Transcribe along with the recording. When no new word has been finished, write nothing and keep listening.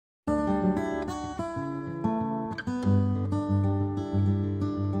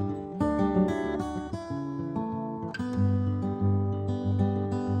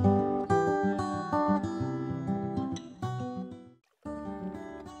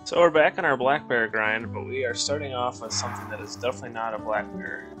So we're back on our black bear grind, but we are starting off with something that is definitely not a black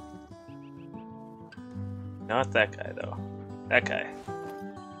bear. Not that guy, though. That guy.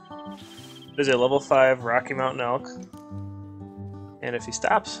 There's a level 5 Rocky Mountain elk, and if he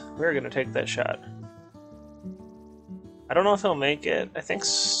stops, we're going to take that shot. I don't know if he'll make it. I think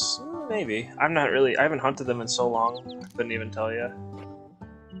maybe. I'm not really. I haven't hunted them in so long, I couldn't even tell you.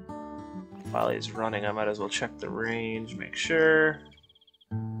 While he's running, I might as well check the range, make sure.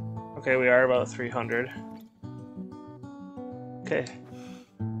 Okay, we are about 300. Okay.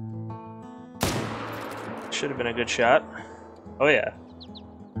 Should have been a good shot. Oh yeah.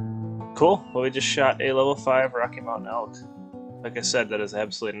 Cool. Well, we just shot a level 5 Rocky Mountain elk. Like I said, that is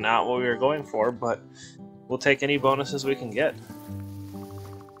absolutely not what we were going for, but we'll take any bonuses we can get.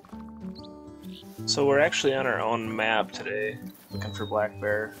 So we're actually on our own map today, looking for black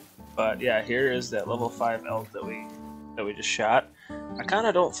bear. But yeah, here is that level 5 elk that we just shot. I kind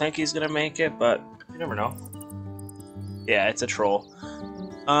of don't think he's gonna make it, but you never know. Yeah, it's a troll.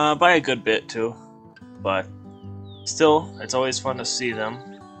 By a good bit too, but still, it's always fun to see them.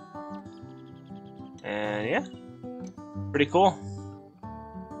 And yeah, pretty cool.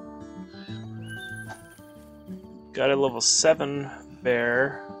 Got a level 7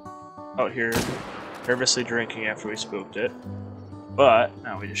 bear out here nervously drinking after we spooked it. But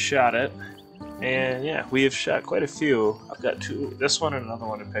now we just shot it. And yeah, we have shot quite a few. I've got two, this one and another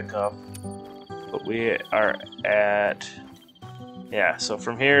one to pick up. But we are at, yeah, so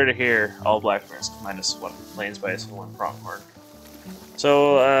from here to here, all black bears, minus one plains bison, one pronghorn.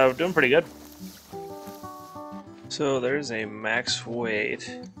 So, doing pretty good. So there's a max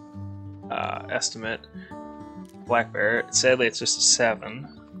weight estimate. Black bear, sadly it's just a 7,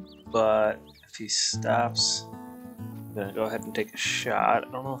 but if he stops, I'm gonna go ahead and take a shot.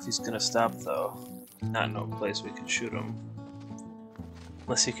 I don't know if he's gonna stop though. Not no place we can shoot him.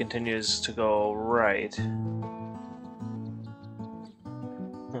 Unless he continues to go right.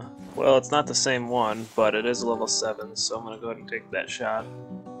 Huh. Well, it's not the same one, but it is a level 7, so I'm gonna go ahead and take that shot.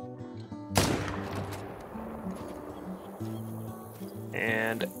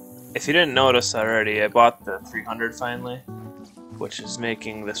 And if you didn't notice already, I bought the 300 finally, which is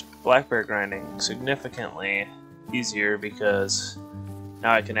making this black bear grinding significantly easier because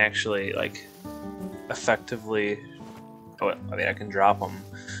now I can actually like effectively, oh, I mean I can drop them,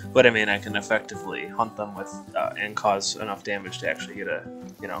 but I mean I can effectively hunt them with and cause enough damage to actually get a,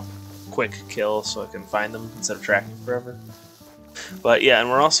 you know, quick kill so I can find them instead of tracking forever. But yeah, and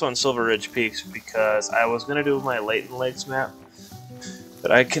we're also on Silver Ridge Peaks because I was gonna do my Leighton Lakes map,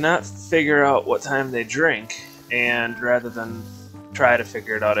 but I cannot figure out what time they drink, and rather than try to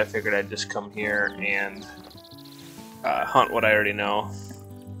figure it out, I figured I'd just come here and hunt what I already know.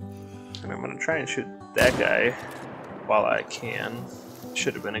 And I'm going to try and shoot that guy while I can.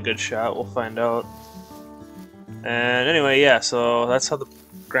 Should have been a good shot, we'll find out. And anyway, yeah, so that's how the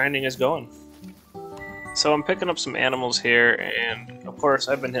grinding is going. So I'm picking up some animals here, and of course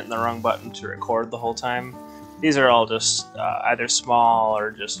I've been hitting the wrong button to record the whole time. These are all just either small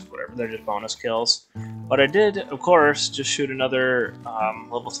or just whatever, they're just bonus kills. But I did, of course, just shoot another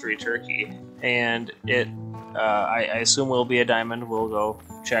level 3 turkey, and it, I assume will be a diamond. We'll go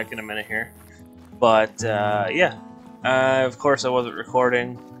check in a minute here. But yeah, of course I wasn't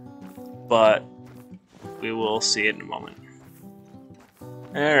recording, but we will see it in a moment.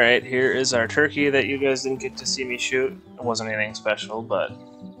 Alright, here is our turkey that you guys didn't get to see me shoot. It wasn't anything special, but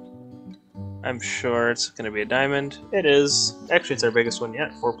I'm sure it's going to be a diamond. It is. Actually, it's our biggest one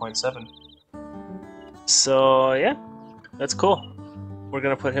yet, 4.7. So, yeah, that's cool. We're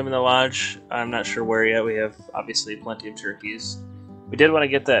going to put him in the lodge. I'm not sure where yet. We have, obviously, plenty of turkeys. We did want to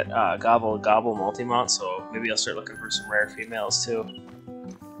get that gobble multi-mount, so maybe I'll start looking for some rare females, too.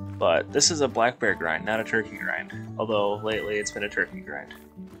 But this is a black bear grind, not a turkey grind. Although, lately, it's been a turkey grind.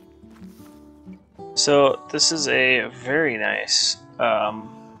 So, this is a very nice...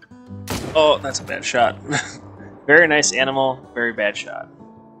 oh, that's a bad shot. Very nice animal, very bad shot.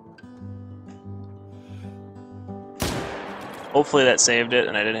 Hopefully that saved it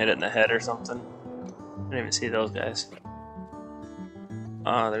and I didn't hit it in the head or something. I didn't even see those guys.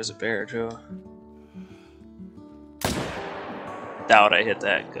 Oh, there's a bear too. Doubt I hit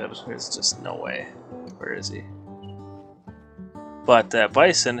that good. There's just no way. Where is he? But that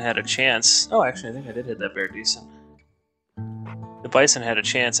bison had a chance. Oh, actually, I think I did hit that bear decent. The bison had a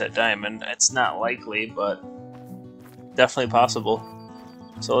chance at diamond. It's not likely, but definitely possible.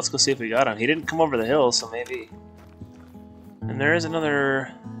 So let's go see if we got him. He didn't come over the hill, so maybe. And there is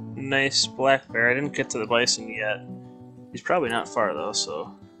another nice black bear. I didn't get to the bison yet. He's probably not far though,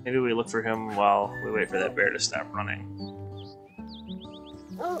 so maybe we look for him while we wait for that bear to stop running.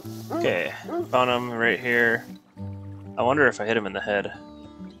 Okay, found him right here. I wonder if I hit him in the head.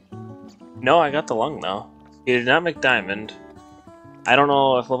 No, I got the lung though. He did not make diamond. I don't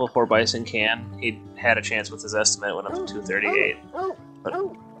know if level 4 Bison can. He had a chance with his estimate, went up to 238. But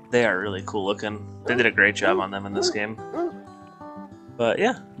they are really cool looking. They did a great job on them in this game. But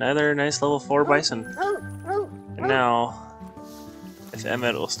yeah, another nice level 4 Bison. And now, if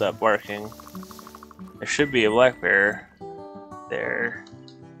Emmett will stop barking, there should be a black bear there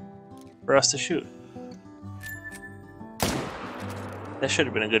for us to shoot. That should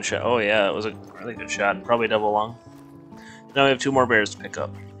have been a good shot. Oh yeah, it was a really good shot. Probably double lung. Now we have 2 more bears to pick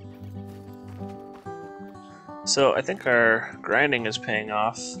up. So I think our grinding is paying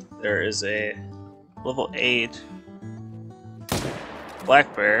off. There is a level 8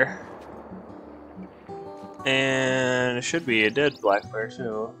 black bear. And it should be a dead black bear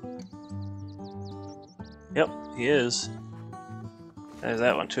too. Yep, he is. There's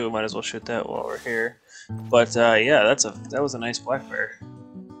that one too. Might as well shoot that while we're here. But yeah, that was a nice black bear.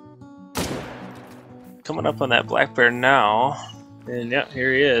 Coming up on that black bear now, and yeah,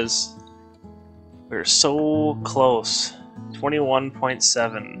 here he is. We're so close.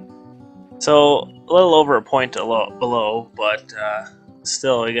 21.7. So a little over a point below, but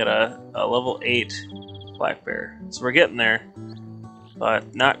still we got a level 8 black bear. So we're getting there,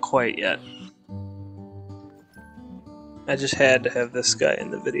 but not quite yet. I just had to have this guy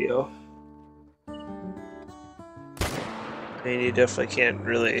in the video. I mean, you definitely can't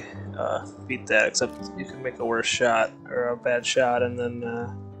really beat that, except you can make a worse shot or a bad shot, and then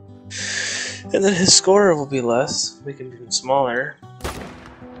his score will be less. Make him even smaller.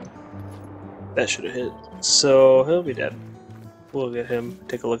 That should have hit. So he'll be dead. We'll get him.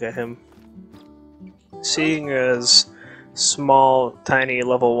 Take a look at him. Seeing as small, tiny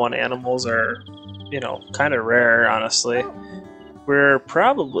level 1 animals are, you know, kind of rare, honestly, we're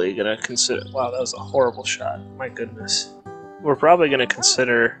probably gonna consider. Wow, that was a horrible shot. My goodness. We're probably gonna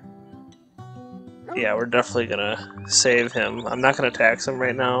consider. Yeah, we're definitely gonna save him. I'm not gonna tax him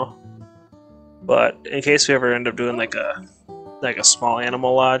right now, but in case we ever end up doing like a small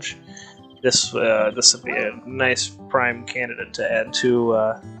animal lodge, this would be a nice prime candidate to add to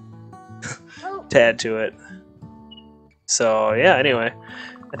it. So yeah. Anyway,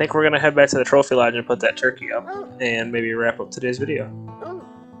 I think we're gonna head back to the trophy lodge and put that turkey up, and maybe wrap up today's video.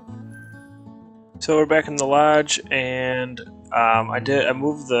 So we're back in the lodge, and I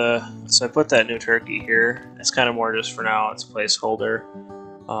moved so I put that new turkey here. It's kind of more just for now. It's a placeholder.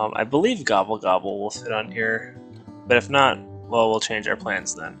 I believe Gobble Gobble will fit on here, but if not, well, we'll change our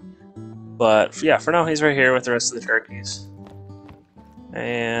plans then. But yeah, for now he's right here with the rest of the turkeys.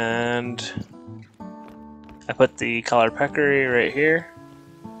 And I put the collared peccary right here.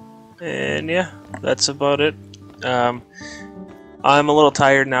 And yeah, that's about it. I'm a little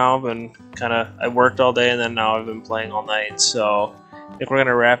tired now. I worked all day, and then now I've been playing all night. So I think we're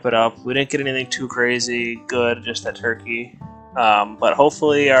gonna wrap it up. We didn't get anything too crazy good, just that turkey. But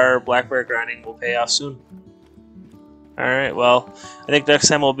hopefully our black bear grinding will pay off soon. All right. Well, I think next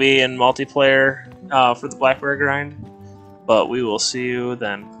time we'll be in multiplayer for the black bear grind. But we will see you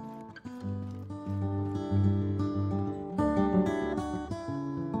then.